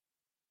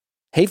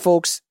Hey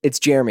folks, it's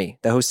Jeremy,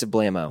 the host of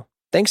Blammo.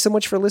 Thanks so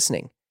much for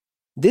listening.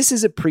 This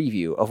is a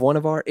preview of one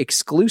of our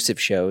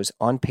exclusive shows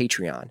on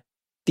Patreon.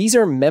 These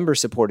are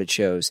member-supported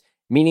shows,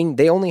 meaning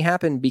they only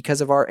happen because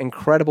of our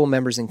incredible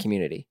members and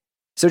community.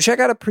 So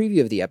check out a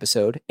preview of the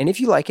episode, and if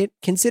you like it,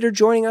 consider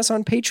joining us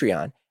on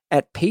Patreon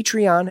at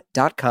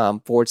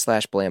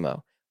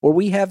patreon.com/Blammo, where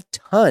we have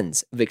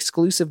tons of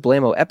exclusive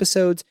Blammo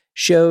episodes,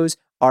 shows,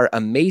 our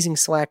amazing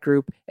Slack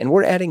group, and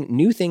we're adding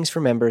new things for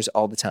members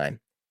all the time.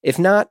 If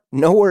not,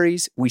 no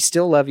worries, we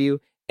still love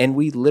you, and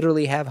we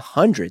literally have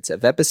hundreds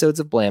of episodes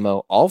of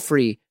Blammo all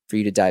free for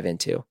you to dive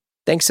into.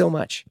 Thanks so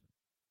much.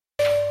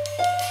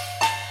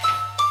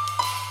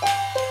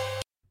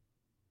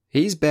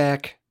 He's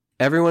back.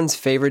 Everyone's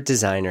favorite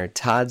designer,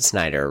 Todd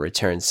Snyder,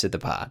 returns to the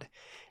pod.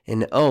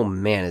 And oh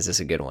man, is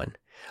this a good one.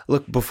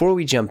 Look, before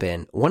we jump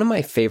in, one of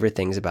my favorite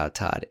things about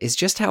Todd is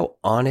just how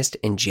honest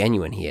and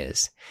genuine he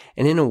is.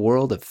 And in a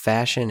world of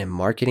fashion and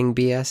marketing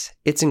BS,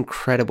 it's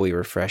incredibly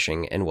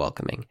refreshing and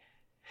welcoming.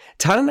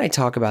 Todd and I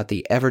talk about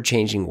the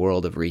ever-changing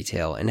world of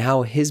retail and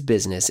how his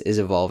business is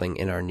evolving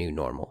in our new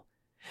normal.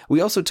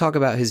 We also talk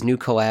about his new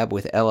collab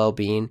with LL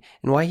Bean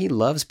and why he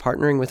loves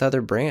partnering with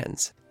other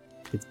brands.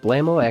 It's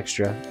Blammo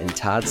Extra, and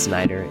Todd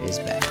Snyder is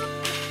back.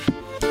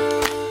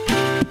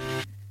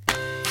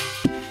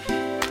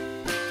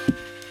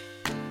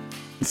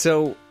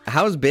 So,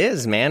 how's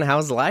biz, man?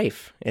 How's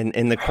life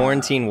in the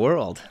quarantine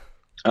world?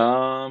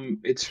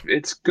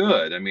 It's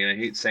good. I mean, I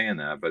hate saying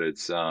that, but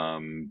it's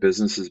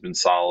business has been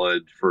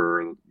solid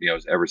for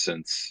ever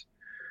since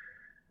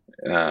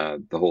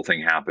the whole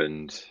thing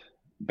happened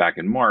back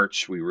in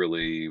March.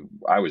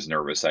 I was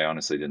nervous. I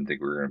honestly didn't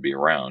think we were going to be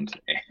around,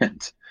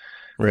 and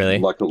really,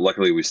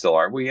 luckily we still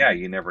are. Well, yeah,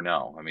 you never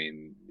know. I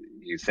mean,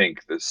 you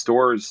think the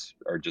stores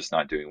are just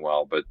not doing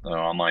well, but the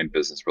online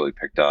business really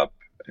picked up.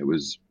 I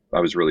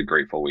was really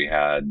grateful we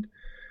had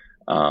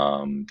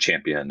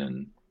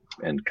Champion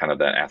and kind of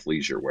that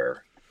athleisure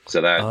wear. So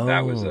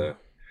that was I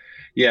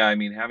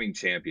mean, having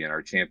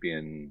our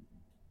Champion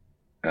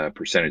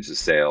percentage of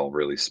sale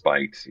really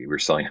spiked. We were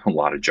selling a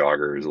lot of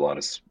joggers, a lot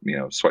of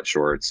sweat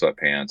shorts,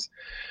 sweatpants,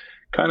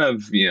 kind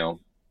of the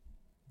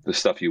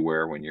stuff you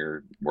wear when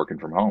you're working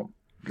from home,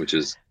 which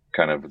is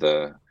kind of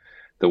the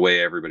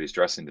way everybody's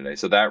dressing today.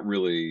 So that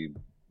really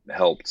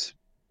helped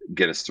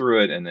get us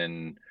through it. And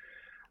then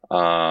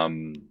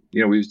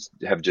we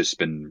have just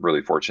been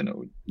really fortunate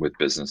with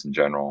business in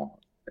general,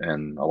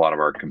 and a lot of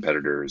our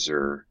competitors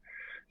are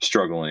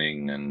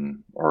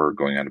struggling or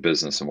going out of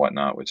business and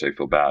whatnot, which I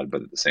feel bad,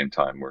 but at the same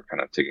time, we're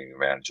kind of taking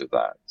advantage of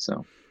that.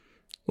 So,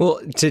 well,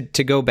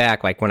 to go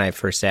back, like when I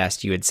first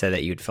asked, you had said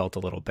that you'd felt a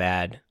little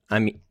bad. I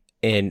mean,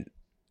 and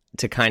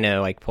to kind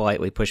of like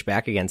politely push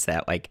back against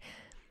that, like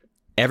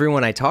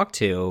everyone I talk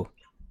to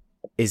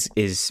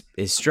is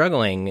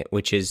struggling,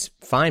 which is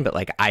fine, but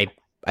like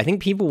I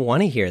think people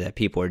want to hear that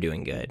people are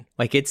doing good.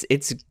 Like it's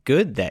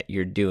good that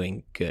you're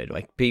doing good.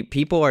 Like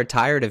people are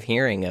tired of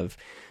hearing of,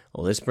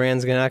 well, this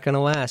brand's not going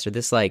to last, or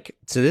this so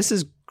this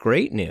is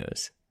great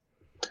news.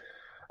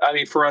 I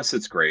mean, for us,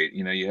 it's great.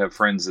 You have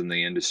friends in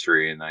the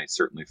industry, and I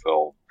certainly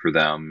feel for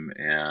them.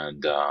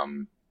 And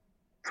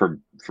for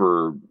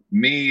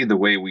me, the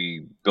way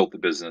we built the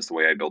business, the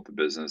way I built the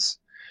business,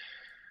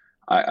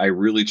 I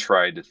really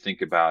tried to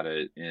think about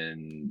it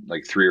in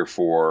like 3 or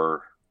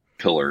 4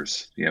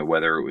 pillars,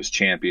 whether it was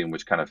Champion,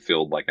 which kind of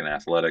filled like an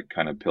athletic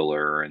kind of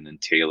pillar, and then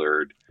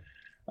Tailored,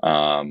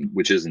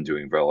 which isn't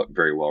doing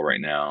very well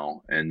right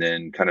now. And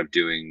then kind of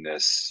doing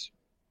this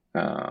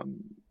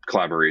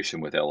collaboration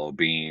with LL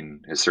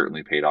Bean has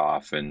certainly paid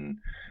off and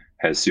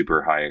has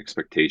super high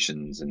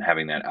expectations, and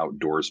having that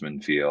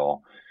outdoorsman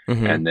feel.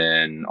 Mm-hmm. And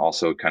then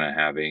also kind of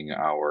having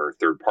our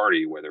third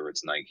party, whether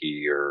it's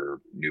Nike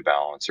or New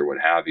Balance or what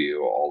have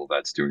you, all of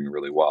that's doing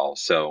really well.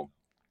 So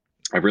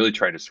I really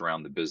try to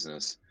surround the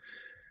business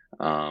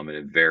in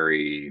a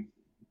very,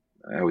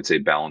 I would say,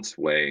 balanced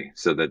way,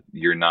 so that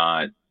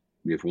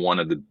if one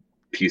of the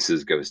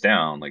pieces goes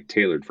down, like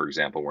Tailored, for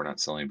example, we're not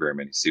selling very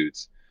many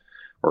suits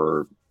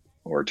or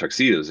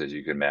tuxedos, as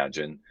you can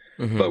imagine,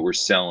 mm-hmm. but we're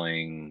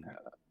selling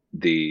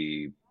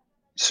the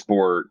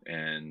sport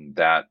and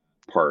that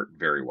part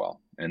very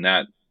well. And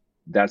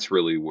that's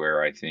really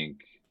where I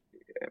think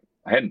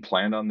I hadn't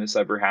planned on this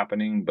ever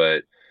happening,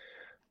 but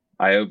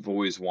I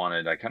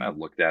kind of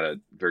looked at it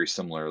very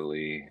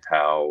similarly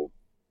how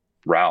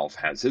Ralph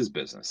has his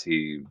business.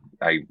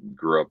 I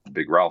grew up a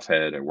big Ralph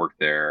head. I worked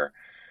there.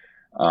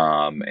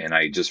 And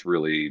I just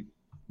really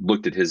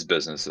looked at his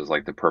business as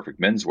like the perfect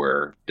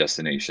menswear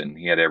destination.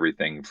 He had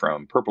everything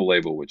from Purple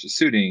Label, which is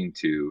suiting,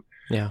 to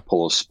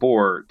Polo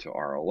Sport, to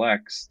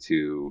RLX,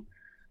 to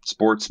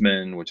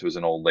Sportsman, which was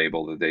an old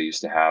label that they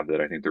used to have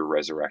that I think they're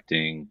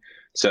resurrecting.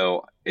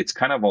 So it's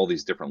kind of all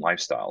these different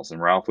lifestyles.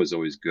 And Ralph was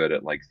always good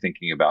at like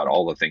thinking about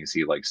all the things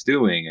he likes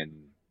doing and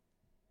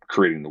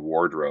creating the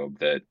wardrobe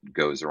that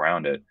goes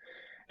around it.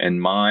 And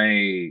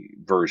my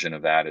version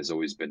of that has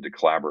always been to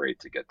collaborate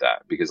to get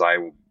that, because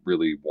I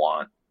really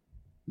want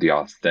the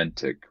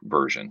authentic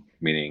version,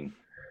 meaning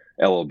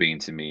LL Bean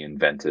to me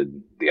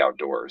invented the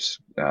outdoors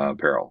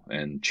apparel,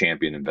 and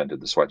Champion invented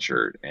the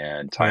sweatshirt,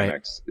 and Right.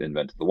 Timex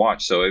invented the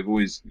watch. So I've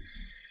always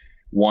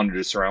wanted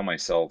to surround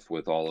myself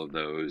with all of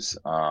those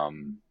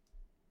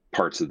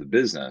parts of the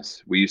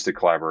business. We used to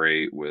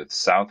collaborate with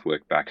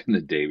Southwick back in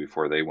the day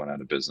before they went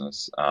out of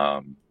business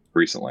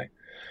recently.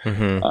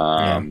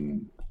 Yeah.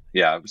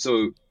 Yeah.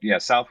 So yeah,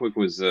 Southwick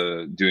was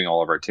doing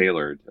all of our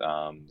tailored.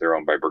 They're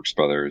owned by Brooks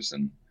Brothers,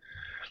 and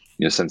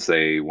since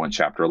they went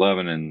Chapter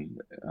 11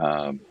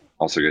 and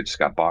also just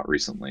got bought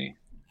recently,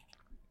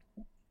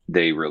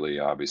 they really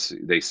obviously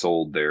they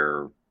sold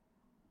their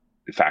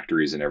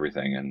factories and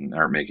everything and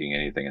aren't making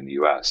anything in the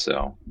U.S.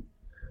 So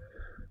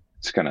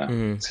it's kind of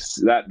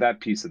that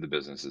piece of the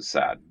business is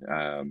sad.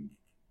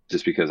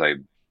 Just because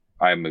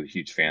I'm a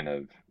huge fan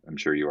of, I'm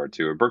sure you are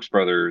too, of Brooks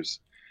Brothers.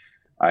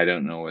 I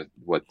don't know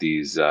what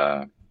these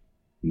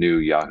new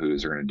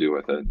Yahoos are going to do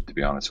with it, to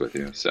be honest with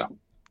you. So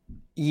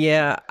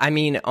Yeah, I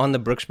mean, on the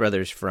Brooks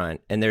Brothers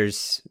front, and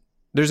there's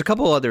a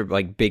couple other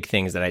like big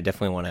things that I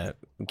definitely want to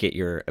get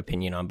your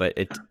opinion on, but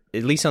at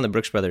least on the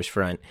Brooks Brothers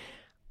front,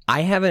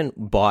 I haven't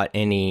bought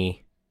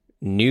any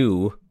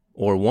new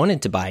or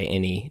wanted to buy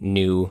any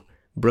new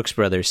Brooks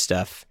Brothers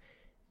stuff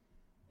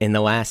in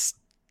the last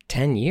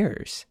 10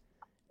 years.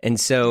 And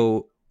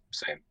so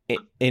same.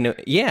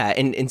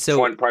 And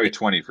so probably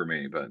 20 for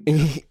me, but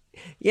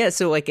yeah,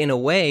 so like in a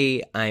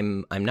way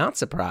I'm not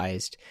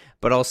surprised,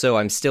 but also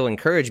I'm still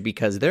encouraged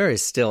because there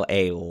is still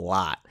a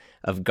lot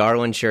of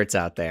Garland shirts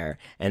out there,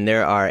 and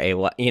there are a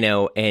lot,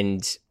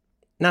 and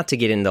not to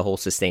get into the whole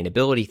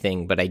sustainability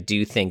thing, but I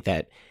do think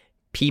that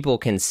people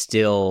can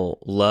still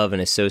love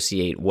and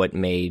associate what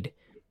made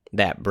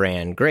that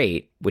brand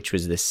great, which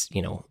was this,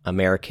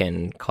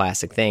 American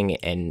classic thing,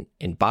 and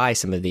buy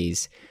some of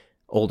these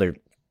older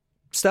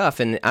stuff.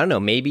 And I don't know,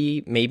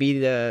 maybe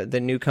the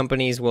new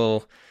companies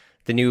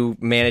the new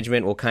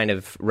management will kind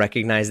of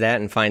recognize that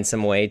and find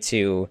some way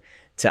to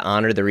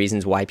honor the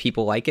reasons why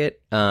people like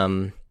it,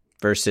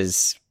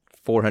 versus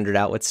 400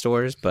 outlet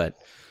stores. But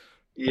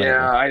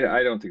yeah,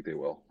 I don't think they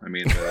will. I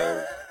mean,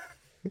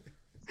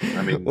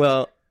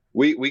 well,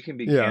 we can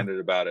be candid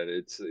about it.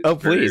 It's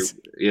please.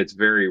 It's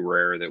very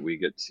rare that we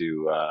get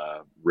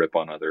to rip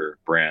on other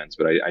brands,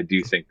 but I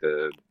do think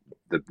the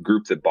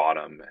group that bought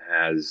them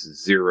has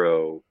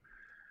zero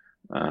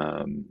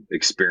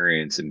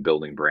experience in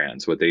building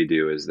brands. What they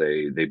do is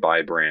they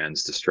buy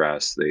brands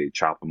distressed, they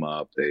chop them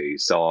up, they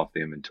sell off the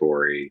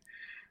inventory.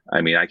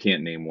 I mean, I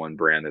can't name one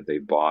brand that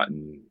they've bought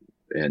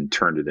and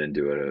turned it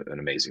into an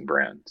amazing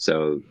brand.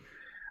 So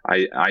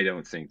I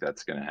don't think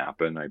that's going to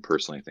happen. I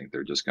personally think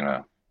they're just going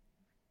to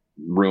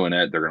ruin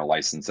it. They're going to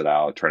license it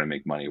out, try to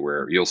make money,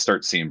 where you'll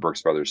start seeing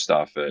Brooks Brothers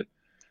stuff at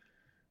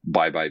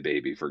Bye Bye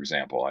Baby, for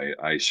example.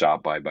 I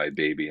shop Bye Bye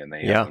Baby, and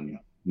they own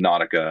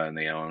Nautica, and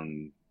they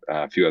own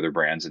a few other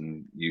brands,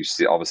 and you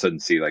see all of a sudden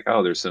like,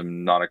 oh, there's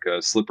some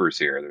Nautica slippers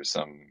here. There's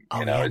some,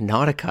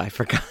 Nautica. I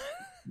forgot.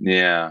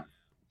 Yeah.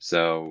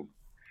 So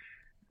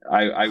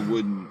I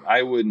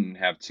wouldn't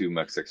have too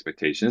much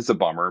expectation. It's a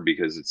bummer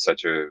because it's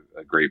such a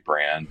great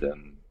brand,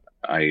 and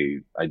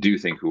I do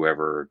think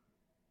whoever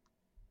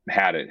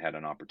had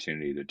an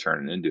opportunity to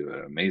turn it into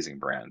an amazing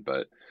brand,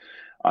 but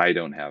I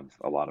don't have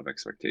a lot of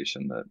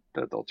expectation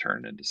that they'll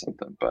turn it into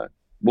something. But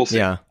we'll see.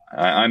 Yeah.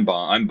 I'm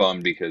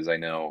bummed because I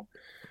know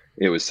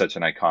it was such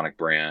an iconic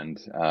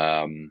brand.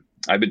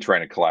 I've been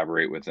trying to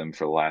collaborate with them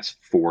for the last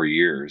 4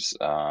 years,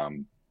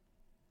 and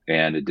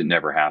it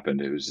never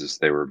happened. It was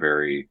just they were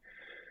very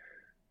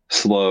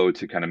slow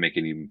to kind of make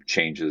any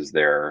changes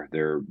there.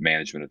 Their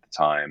management at the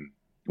time,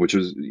 which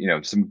was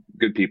some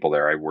good people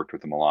there. I worked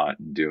with them a lot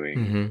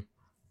doing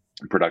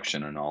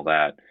production and all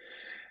that.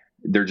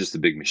 They're just a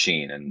big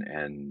machine,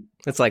 and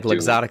it's like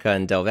Luxottica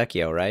and Del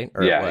Vecchio, right?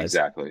 Or yeah,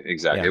 exactly.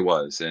 Yeah. It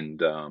was,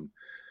 and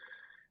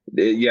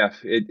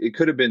it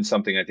could have been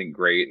something I think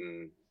great.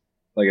 And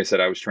like I said,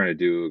 I was trying to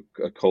do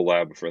a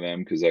collab for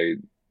them because I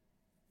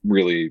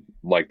really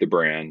like the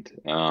brand.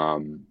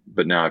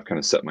 But now I've kind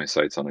of set my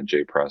sights on a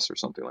J Press or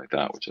something like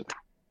that, which I think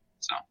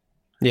so.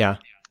 Yeah.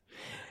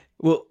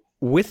 Well,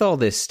 with all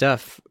this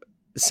stuff,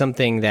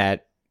 something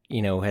that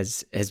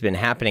has been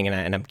happening,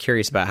 and I'm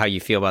curious about how you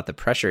feel about the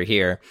pressure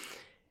here.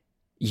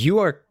 You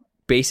are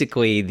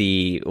basically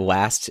the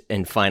last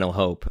and final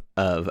hope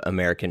of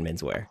American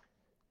menswear,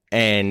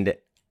 and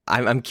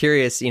I'm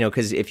curious,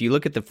 because if you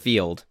look at the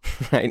field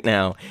right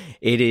now,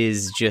 it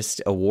is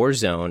just a war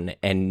zone,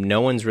 and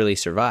no one's really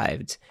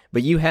survived.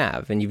 But you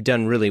have, and you've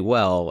done really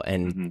well,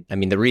 and I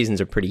mean the reasons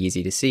are pretty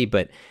easy to see.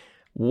 But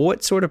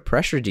what sort of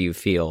pressure do you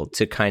feel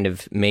to kind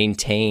of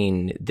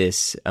maintain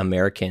this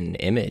American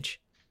image?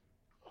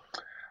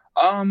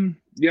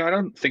 I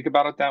don't think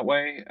about it that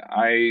way.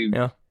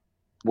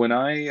 When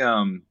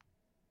I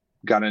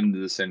got into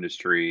this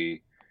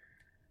industry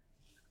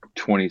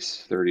 30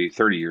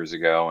 years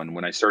ago, and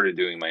when I started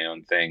doing my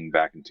own thing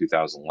back in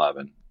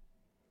 2011,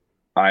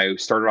 I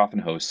started off in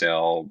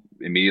wholesale,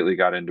 immediately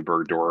got into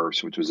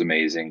Bergdorf's, which was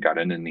amazing, got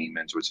into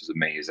Neiman's, which was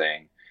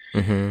amazing.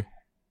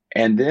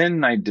 And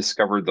then I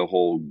discovered the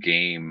whole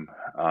game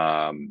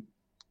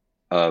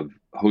of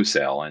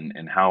wholesale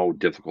and how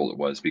difficult it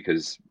was,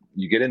 because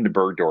you get into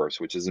Bergdorf's,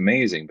 which is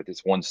amazing, but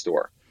it's one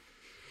store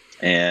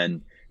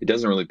and it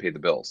doesn't really pay the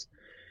bills.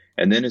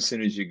 And then as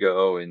soon as you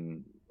go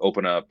and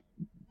open up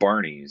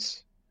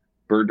Barney's,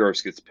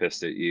 Bergdorf's gets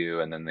pissed at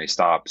you and then they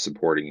stop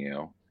supporting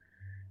you.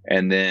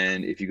 And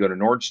then if you go to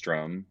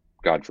Nordstrom,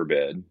 God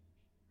forbid,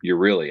 you're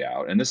really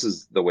out. And this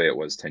is the way it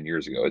was 10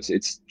 years ago.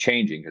 It's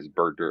changing because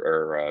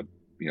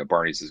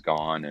Barney's is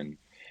gone and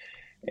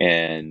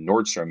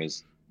Nordstrom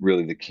is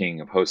really the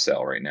king of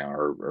wholesale right now,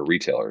 or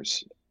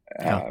retailers,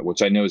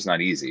 which I know is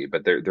not easy,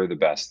 but they're the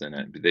best in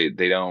it.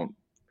 They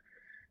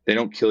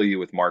don't kill you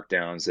with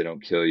markdowns. They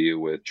don't kill you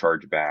with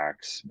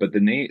chargebacks. But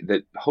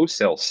that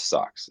wholesale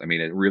sucks. I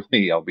mean, it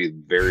really. I'll be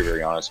very,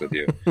 very honest with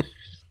you.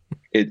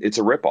 It's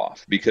a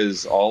ripoff,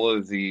 because all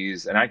of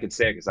these, and I can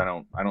say it because I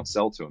don't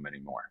sell to them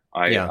anymore.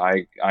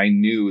 I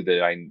knew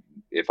that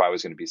if I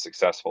was going to be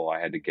successful, I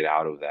had to get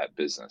out of that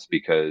business,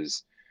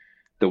 because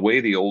the way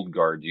the old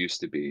guard used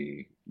to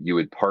be, you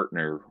would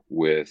partner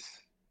with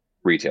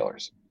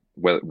retailers.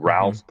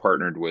 Ralph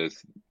partnered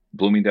with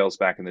Bloomingdale's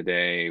back in the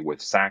day, with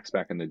Saks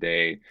back in the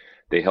day.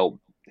 They helped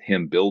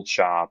him build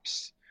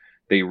shops.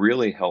 They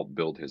really helped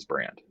build his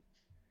brand.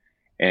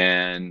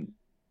 And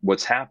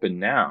what's happened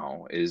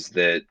now is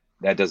that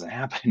doesn't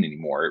happen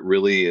anymore. It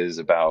really is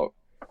about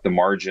the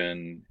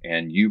margin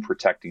and you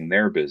protecting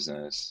their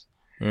business.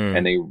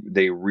 And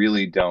they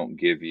really don't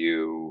give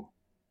you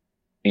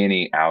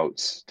any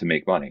outs to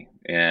make money.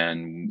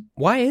 And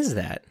why is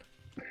that?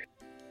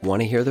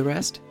 Want to hear the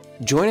rest?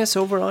 Join us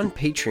over on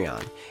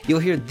Patreon. You'll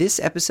hear this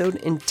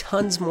episode and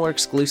tons more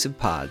exclusive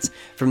pods,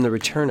 from the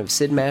return of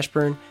Sid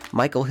Mashburn,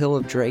 Michael Hill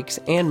of Drake's,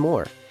 and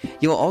more.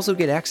 You'll also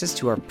get access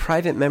to our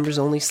private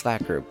members-only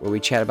Slack group, where we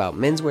chat about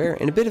menswear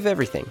and a bit of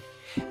everything.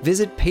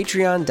 Visit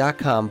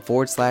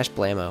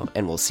patreon.com/Blamo,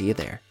 and we'll see you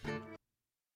there.